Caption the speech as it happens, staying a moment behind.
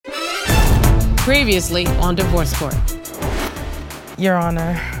Previously on Divorce Court. Your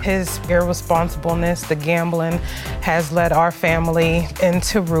Honor, his irresponsibleness, the gambling, has led our family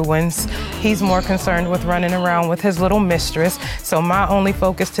into ruins. He's more concerned with running around with his little mistress. So my only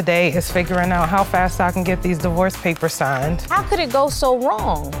focus today is figuring out how fast I can get these divorce papers signed. How could it go so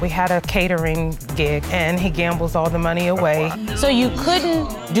wrong? We had a catering gig and he gambles all the money away. So you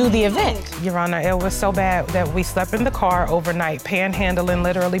couldn't do the event? Your Honor, it was so bad that we slept in the car overnight, panhandling,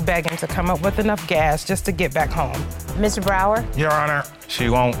 literally begging to come up with enough gas just to get back home. Mr. Brower? Your Honor, she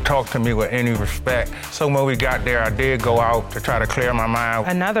won't talk to me with any respect. So when we got there, I did go out to try to clear my mind.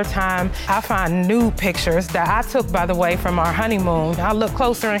 Another time, I find new pictures that I took, by the way, from our honeymoon. I look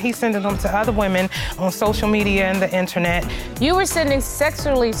closer and he's sending them to other women on social media and the internet. You were sending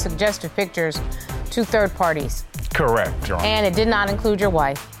sexually suggestive pictures to third parties. Correct, Your Honor. And it did not include your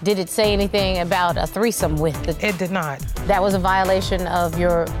wife. Did it say anything about a threesome with the... It did not. That was a violation of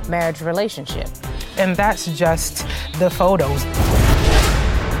your marriage relationship. And that's just the photos.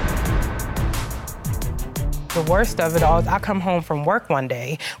 The worst of it all is I come home from work one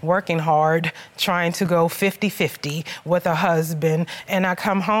day, working hard, trying to go 50-50 with a husband, and I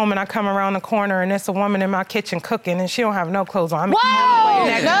come home and I come around the corner and there's a woman in my kitchen cooking and she don't have no clothes on.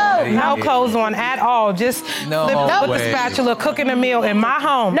 Whoa! No clothes on at all, just with the spatula cooking a meal in my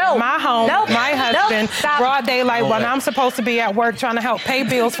home. My home, my husband, broad daylight when I'm supposed to be at work trying to help pay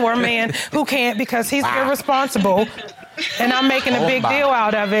bills for a man who can't because he's irresponsible, and I'm making a big deal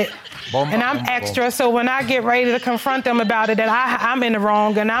out of it. And I'm extra, so when I get ready to confront them about it, that I'm in the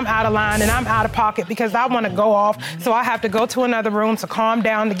wrong and I'm out of line and I'm out of pocket because I want to go off, so I have to go to another room to calm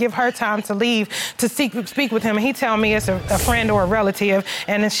down, to give her time to leave, to speak with him. And he tell me it's a friend or a relative,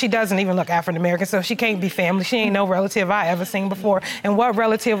 and she doesn't even look African-American, so she can't be family. She ain't no relative I ever seen before. And what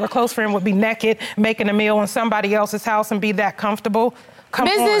relative or close friend would be naked, making a meal in somebody else's house and be that comfortable? Come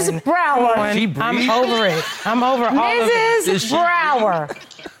Mrs. on. Brower. I'm over it. I'm over all of it. Mrs. Brower.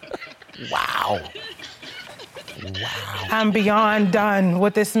 Wow. I'm beyond done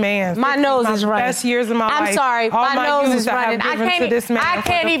with this man. My nose is running. Best years of my life. I'm sorry, All my nose youth is I have running. I given can't, to this man I can't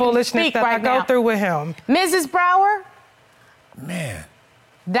for the even foolishness speak that right I go now. through with him. Mrs. Brower? Man.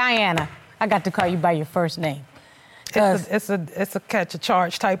 Diana, I got to call you by your first name. It's a catch a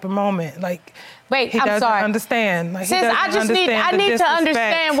charge type of moment. Like, wait, he I'm doesn't sorry. understand. Like, Sis, I need to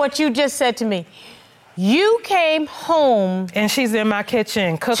understand what you just said to me. You came home and she's in my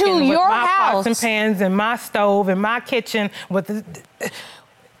kitchen cooking to with your my house. pots and pans and my stove and my kitchen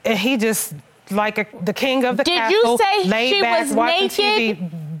and he just like the king of the castle. Did you say laid she back, was watching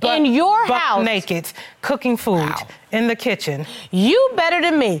naked TV, in your buck house? Naked, cooking food in the kitchen. You better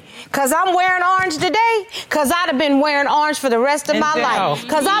than me, because I'm wearing orange today, because I'd have been wearing orange for the rest of my life,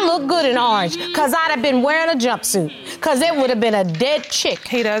 because I look good in orange, because I'd have been wearing a jumpsuit, because it would have been a dead chick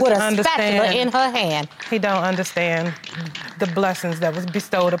with a spatula in her hand. He don't understand the blessings that was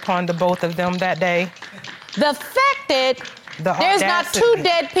bestowed upon the both of them that day. The fact that there's not two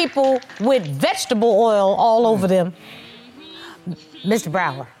dead people with vegetable oil all over them. Mr.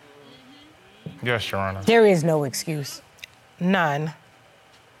 Brower. Yes, Your Honor. There is no excuse. None.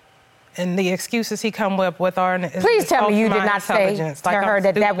 And the excuses he come up with are... Please tell me you did not say to her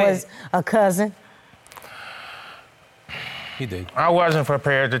that that was a cousin. He did. I wasn't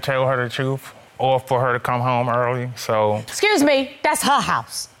prepared to tell her the truth or for her to come home early, so... Excuse me, that's her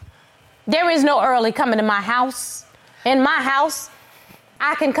house. There is no early coming to my house. In my house,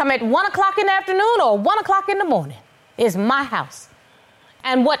 I can come at 1 o'clock in the afternoon or 1 o'clock in the morning. It's my house.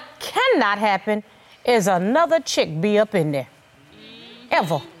 And what cannot happen is another chick be up in there.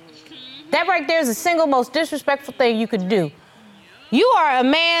 Ever. That right there is the single most disrespectful thing you could do. You are a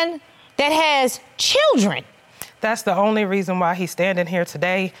man that has children. That's the only reason why he's standing here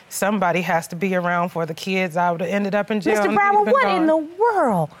today. Somebody has to be around for the kids. I would have ended up in jail. Mr. Brower, what in the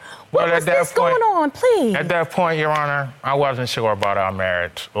world? What was this going on, please? At that point, Your Honor, I wasn't sure about our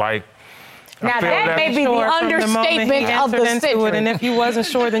marriage. Like, now that may be the understatement of the century. And if you wasn't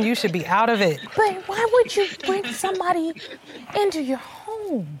sure, then you should be out of it. But why would you bring somebody into your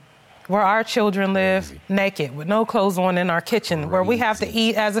home? Where our children live naked, with no clothes on in our kitchen, where we have to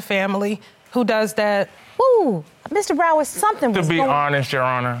eat as a family. Who does that? Ooh, Mr. Brower, something was going on. To be honest, Your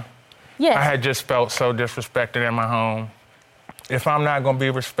Honor, yes. I had just felt so disrespected in my home. If I'm not going to be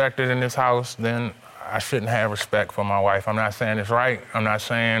respected in this house, then I shouldn't have respect for my wife. I'm not saying it's right. I'm not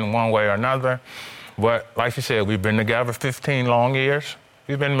saying one way or another. But like you said, we've been together 15 long years.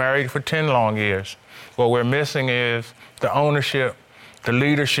 We've been married for 10 long years. What we're missing is the ownership, the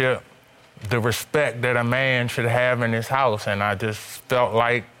leadership, the respect that a man should have in this house. And I just felt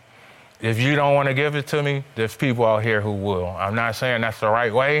like if you don't want to give it to me, there's people out here who will. I'm not saying that's the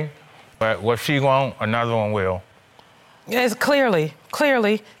right way, But what she won't, another one will. It's clearly.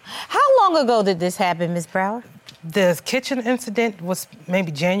 How long ago did this happen, Ms. Brower? The kitchen incident was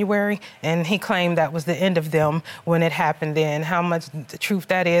maybe January, and he claimed that was the end of them when it happened then. How much the truth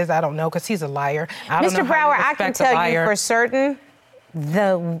that is, I don't know, because he's a liar. Mr. Brower, I can tell you for certain,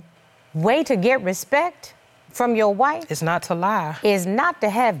 the way to get respect from your wife is not to lie. Is not to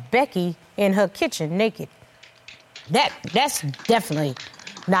have Becky in her kitchen naked. That's definitely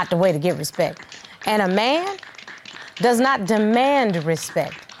not the way to get respect. And a man does not demand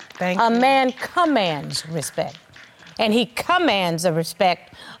respect. A man commands respect. And he commands the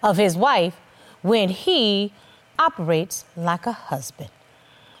respect of his wife when he operates like a husband.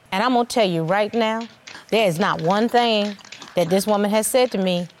 And I'm going to tell you right now, there is not one thing that this woman has said to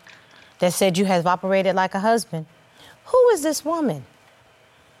me that said you have operated like a husband. Who is this woman?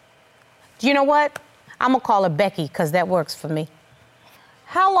 You know what? I'm going to call her Becky because that works for me.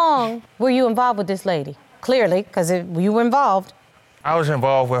 How long were you involved with this lady? Clearly, because you were involved. I was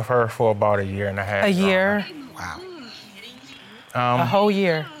involved with her for about a year and a half. A year? Wow. A whole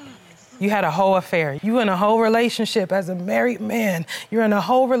year. You had a whole affair. You in a whole relationship as a married man. You're in a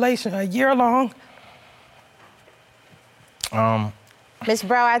whole relationship, a year long. Ms.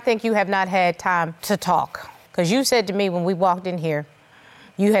 Brower, I think you have not had time to talk. Because you said to me when we walked in here,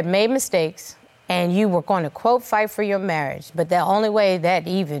 you had made mistakes and you were going to, quote, fight for your marriage. But the only way that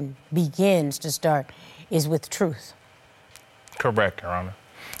even begins to start is with truth. Correct, Your Honor.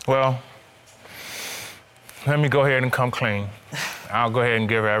 Well, let me go ahead and come clean. I'll go ahead and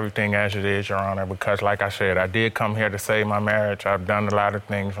give everything as it is, Your Honor, because like I said, I did come here to save my marriage. I've done a lot of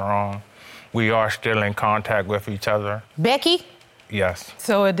things wrong. We are still in contact with each other. Becky? Yes.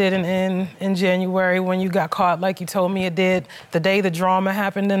 So it didn't end in January when you got caught like you told me it did. The day the drama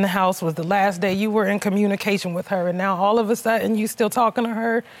happened in the house was the last day you were in communication with her, and now all of a sudden you still talking to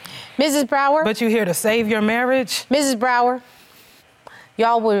her? Mrs. Brower? But you here to save your marriage? Mrs. Brower,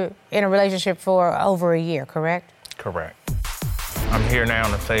 y'all were in a relationship for over a year, correct? Correct. I'm here now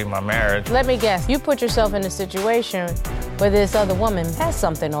to save my marriage. Let me guess, you put yourself in a situation where this other woman has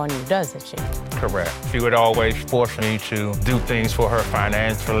something on you, doesn't she? Correct. She would always force me to do things for her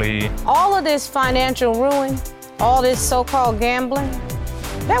financially. All of this financial ruin, all this so-called gambling,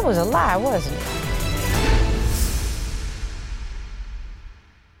 that was a lie, wasn't it?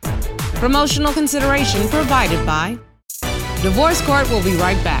 Promotional consideration provided by Divorce Court will be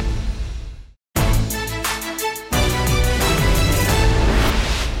right back.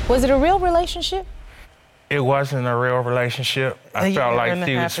 Was it a real relationship? It wasn't a real relationship. I felt like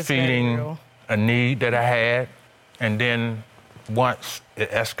she was feeding a need that I had. And then once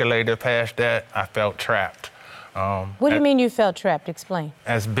it escalated past that, I felt trapped. What do you mean you felt trapped? Explain.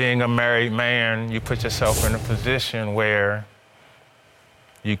 As being a married man, you put yourself in a position where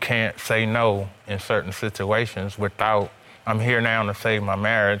you can't say no in certain situations without, I'm here now to save my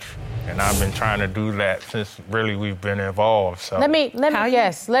marriage, and I've been trying to do that since really we've been involved. So let me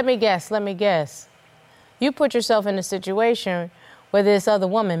guess. You put yourself in a situation where this other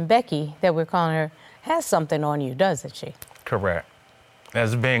woman, Becky, that we're calling her, has something on you, doesn't she? Correct.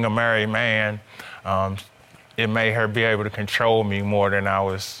 As being a married man, it made her be able to control me more than I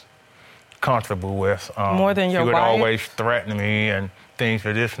was comfortable with. More than your wife? She would always threaten me and things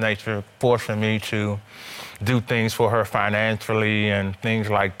of this nature, forcing me to do things for her financially and things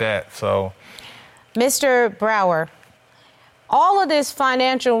like that. So, Mr. Brower, all of this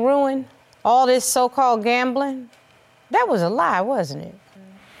financial ruin, all this so-called gambling, that was a lie, wasn't it?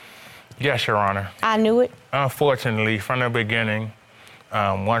 Yes, Your Honor. I knew it. Unfortunately, from the beginning,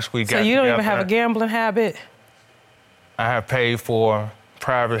 once we got together... So you don't even have a gambling habit? I have paid for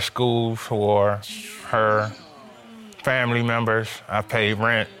private schools for her family members. I paid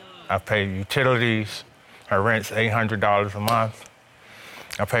rent. I paid utilities. Her rent's $800 a month.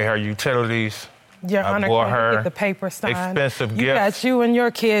 I pay her utilities. Your Honor, can you get the paper signed? Expensive you gifts. Got you and your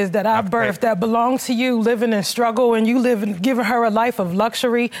kids that I birthed that belong to you, living in struggle, and you giving her a life of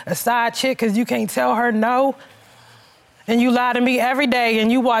luxury, a side chick, because you can't tell her no. And you lie to me every day,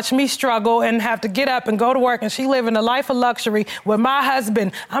 and you watch me struggle and have to get up and go to work, and she living a life of luxury with my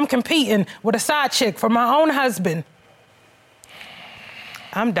husband. I'm competing with a side chick for my own husband.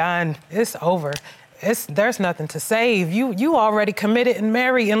 I'm done. It's over. There's nothing to save. You already committed and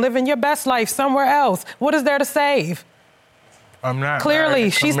married and living your best life somewhere else. What is there to save? I'm not. Clearly,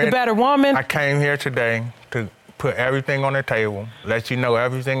 she's the better woman. I came here today to put everything on the table, let you know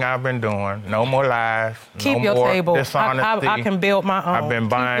everything I've been doing. No more lies. Keep your more table. Dishonesty. I can build my own. I've been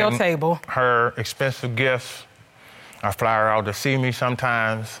buying your table. Her expensive gifts. I fly her out to see me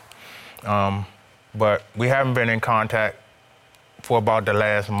sometimes. But we haven't been in contact for about the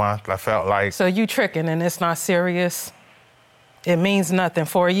last month. I felt like... So you tricking and it's not serious? It means nothing.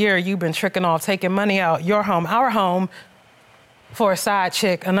 For a year, you've been tricking off, taking money out your home, our home, for a side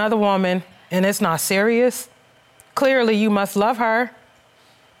chick, another woman, and it's not serious? Clearly, you must love her.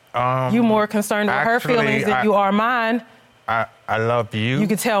 You more concerned with her feelings than you are mine. I love you. You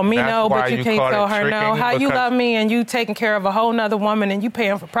can tell me no, but you can't tell her no. How you love me and you taking care of a whole nother woman and you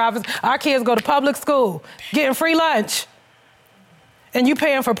paying for private... Our kids go to public school, getting free lunch. And you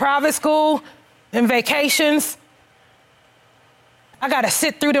paying for private school and vacations. I got to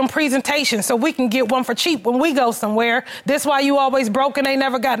sit through them presentations so we can get one for cheap when we go somewhere. This why you always broke and ain't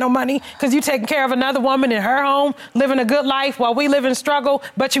never got no money, because you taking care of another woman in her home, living a good life while we live in struggle,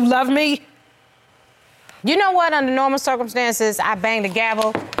 but you love me? You know what? Under normal circumstances, I bang the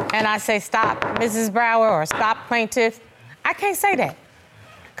gavel and I say, stop, Mrs. Brower, or stop, plaintiff. I can't say that.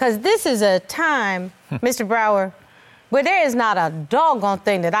 Because this is a time, Mr. Brower, where there is not a doggone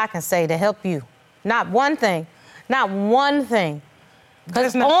thing that I can say to help you. Not one thing. Not one thing.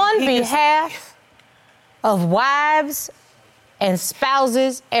 Because on behalf of wives and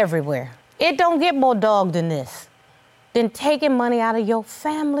spouses everywhere, it don't get more dog than this. Than taking money out of your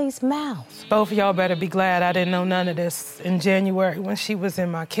family's mouth. Both of y'all better be glad I didn't know none of this in January when she was in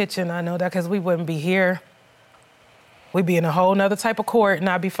my kitchen. I know that because we wouldn't be here. We'd be in a whole nother type of court and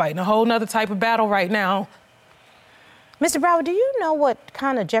I'd be fighting a whole nother type of battle right now. Mr. Brower, do you know what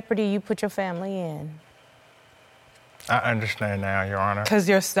kind of jeopardy you put your family in? I understand now, Your Honor. Because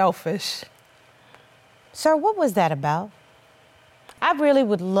you're selfish. Sir, what was that about? I really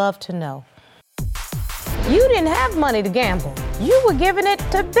would love to know. You didn't have money to gamble. You were giving it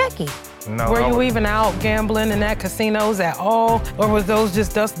to Becky. No. Were you even out gambling in at casinos at all? Or was those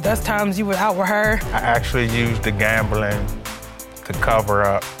just dust times you were out with her? I actually used the gambling to cover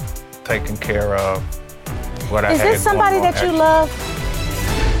up, taking care of what I had. Is this somebody that you love?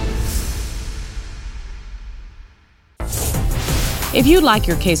 If you'd like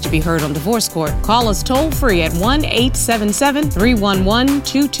your case to be heard on Divorce Court, call us toll-free at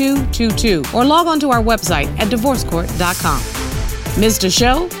 1-877-311-2222 or log on to our website at divorcecourt.com. Missed a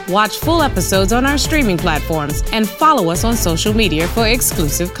show? Watch full episodes on our streaming platforms and follow us on social media for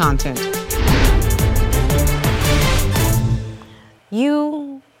exclusive content.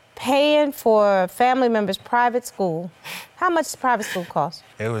 You paying for a family member's private school. How much does private school cost?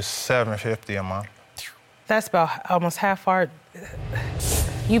 It was $750 a month. That's about almost half our...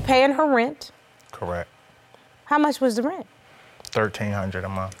 You paying her rent? Correct. How much was the rent? $1,300 a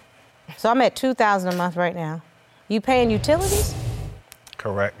month. So I'm at $2,000 a month right now. You paying utilities?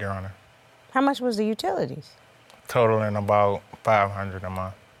 Correct, Your Honor. How much was the utilities? Totaling about $500 a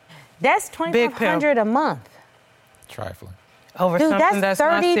month. That's $2,500 a month. Trifling. Over Dude, something that's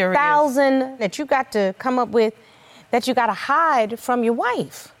not serious. $30,000 that you got to come up with, that you got to hide from your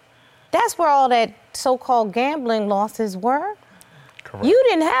wife. That's where all that so-called gambling losses were. Correct. You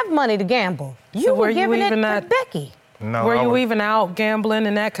didn't have money to gamble. You were giving it to Becky. No. Were you even out gambling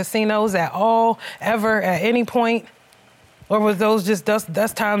in at casinos at all, ever, at any point? Or was those just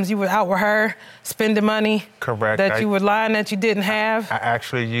dust times you were out with her, spending money? Correct. That you were lying that you didn't have? I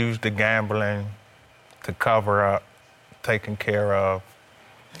actually used the gambling to cover up, taking care of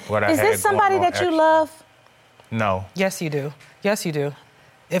what I had. Is this somebody that you love? No. Yes, you do. Yes, you do.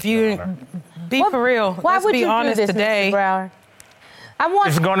 If you be for real, why let's would be you honest do this, today. Mr. Brower?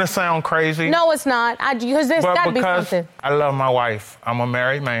 It's gonna sound crazy. No, it's not. Because there's got to be because something. I love my wife. I'm a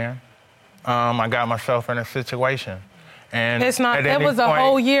married man. I got myself in a situation. And it's not. It was a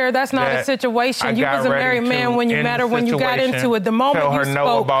whole year. That's not a situation. You was a married man when you met her. When you got into it, the moment you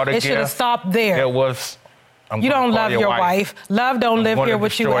spoke, it should have stopped there. It was. You don't love your wife. Love don't live here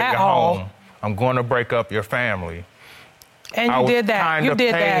with you at all. I'm going to break up your family. And you did that. You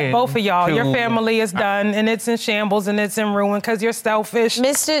did that. Both of y'all. Your family is done, and it's in shambles, and it's in ruin because you're selfish.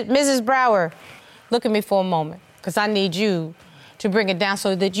 Mrs. Brower, look at me for a moment, because I need you to bring it down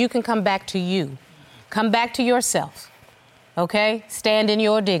so that you can come back to you. Come back to yourself, okay? Stand in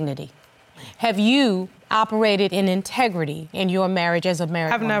your dignity. Have you operated in integrity in your marriage as a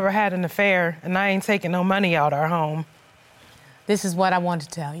married woman? I've never had an affair, and I ain't taking no money out our home. This is what I want to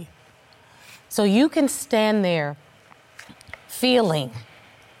tell you. So you can stand there feeling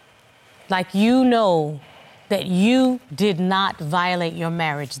like you know that you did not violate your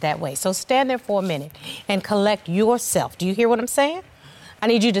marriage that way. So stand there for a minute and collect yourself. Do you hear what I'm saying? I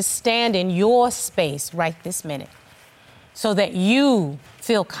need you to stand in your space right this minute so that you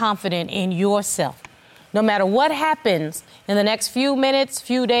feel confident in yourself. No matter what happens in the next few minutes,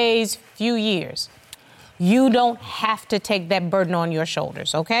 few days, few years, you don't have to take that burden on your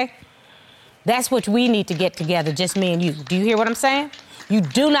shoulders, okay? That's what we need to get together, just me and you. Do you hear what I'm saying? You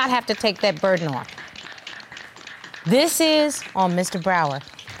do not have to take that burden on. This is on Mr. Brower,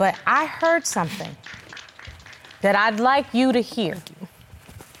 but I heard something that I'd like you to hear.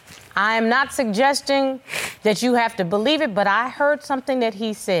 I am not suggesting that you have to believe it, but I heard something that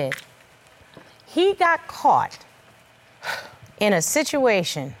he said. He got caught in a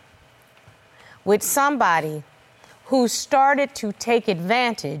situation with somebody who started to take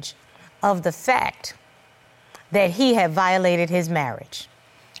advantage of the fact that he had violated his marriage.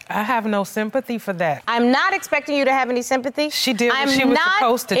 I have no sympathy for that. I'm not expecting you to have any sympathy. She did what she was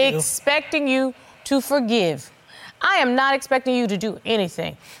supposed to do. I'm not expecting you to forgive. I am not expecting you to do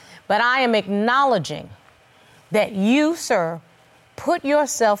anything. But I am acknowledging that you, sir, put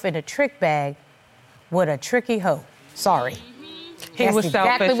yourself in a trick bag with a tricky hoe. Sorry. He was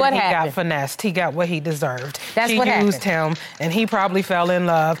selfish and he got finessed. He got what he deserved. That's what happened. She used him, and he probably fell in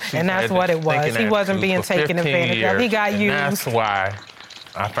love, and that's what it was. He wasn't being taken advantage of. He got used. That's why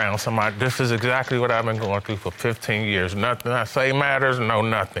I found somebody. This is exactly what I've been going through for 15 years. Nothing I say matters, no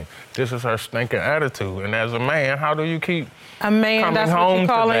nothing. This is her stinking attitude. And as a man, how do you keep a man? Coming that's home what you're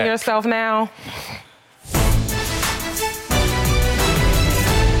calling that? Yourself now?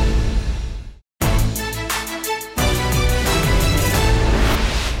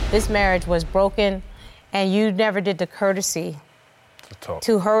 This marriage was broken, and you never did the courtesy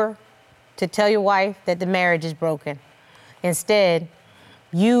to her to tell your wife that the marriage is broken. Instead,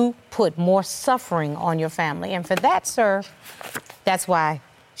 you put more suffering on your family. And for that, sir, that's why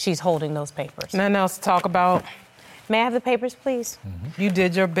she's holding those papers. Nothing else to talk about. May I have the papers, please? You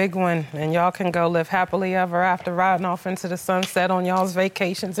did your big one, and y'all can go live happily ever after, riding off into the sunset on y'all's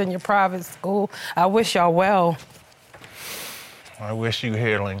vacations in your private school. I wish y'all well. I wish you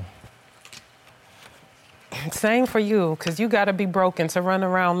healing. Same for you, because you got to be broken to run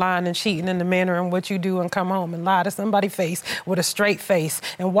around lying and cheating in the manner in which you do and come home and lie to somebody's face with a straight face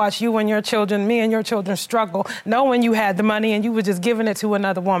and watch you and your children, me and your children struggle, knowing you had the money and you were just giving it to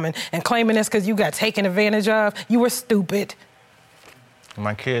another woman and claiming this because you got taken advantage of. You were stupid.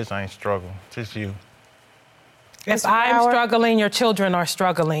 My kids ain't struggling, just you. If I'm struggling, your children are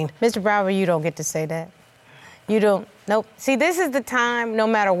struggling. Mr. Brower, you don't get to say that. You don't. Nope. See, this is the time, no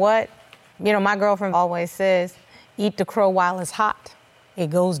matter what. You know, my girlfriend always says, eat the crow while it's hot.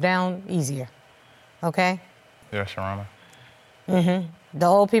 It goes down easier. Okay? Yes, Your Honor. Mm-hmm. The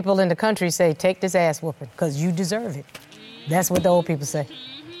old people in the country say, take this ass whooping, because you deserve it. That's what the old people say.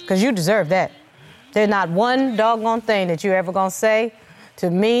 Because you deserve that. There's not one doggone thing that you're ever going to say to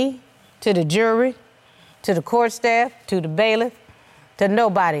me, to the jury, to the court staff, to the bailiff, to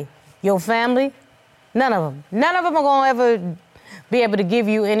nobody. Your family, none of them. None of them are going to ever be able to give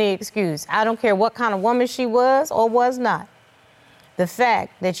you any excuse. I don't care what kind of woman she was or was not. The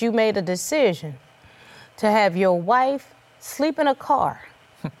fact that you made a decision to have your wife sleep in a car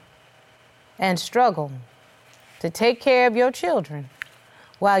and struggle to take care of your children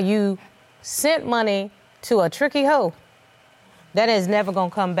while you sent money to a tricky hoe, that is never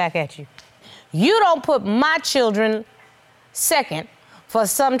gonna come back at you. You don't put my children second for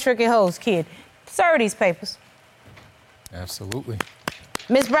some tricky hoe's kid. Serve these papers. Absolutely.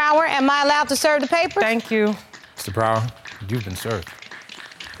 Ms. Brower, am I allowed to serve the papers? Thank you. Mr. Brower, you've been served.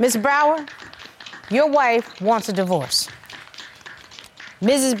 Ms. Brower, your wife wants a divorce.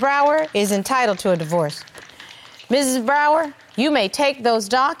 Mrs. Brower is entitled to a divorce. Mrs. Brower, you may take those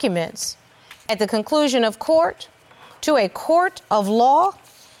documents at the conclusion of court to a court of law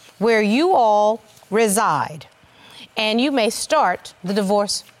where you all reside, and you may start the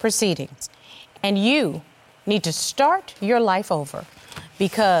divorce proceedings. And you need to start your life over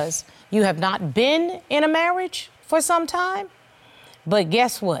because you have not been in a marriage for some time. But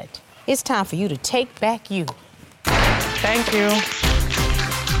guess what? It's time for you to take back you. Thank you.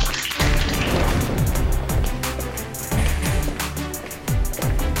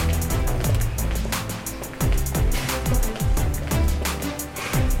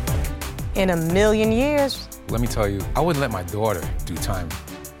 In a million years. Let me tell you, I wouldn't let my daughter do time.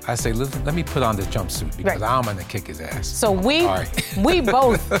 I say, let me put on this jumpsuit because I'm gonna kick his ass. So we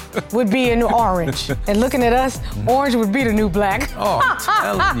both would be in orange. And looking at us, orange would be the new black. Oh, I'm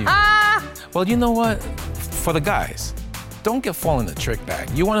telling you. Well, you know what? For the guys, don't fall in the trick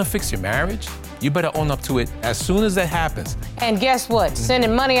bag. You wanna fix your marriage? You better own up to it as soon as that happens. And guess what?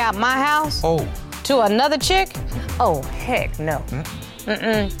 Sending money out my house to another chick? Oh, heck no.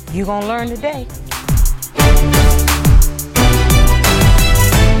 You gonna learn today.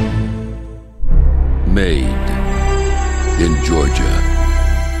 Made in Georgia.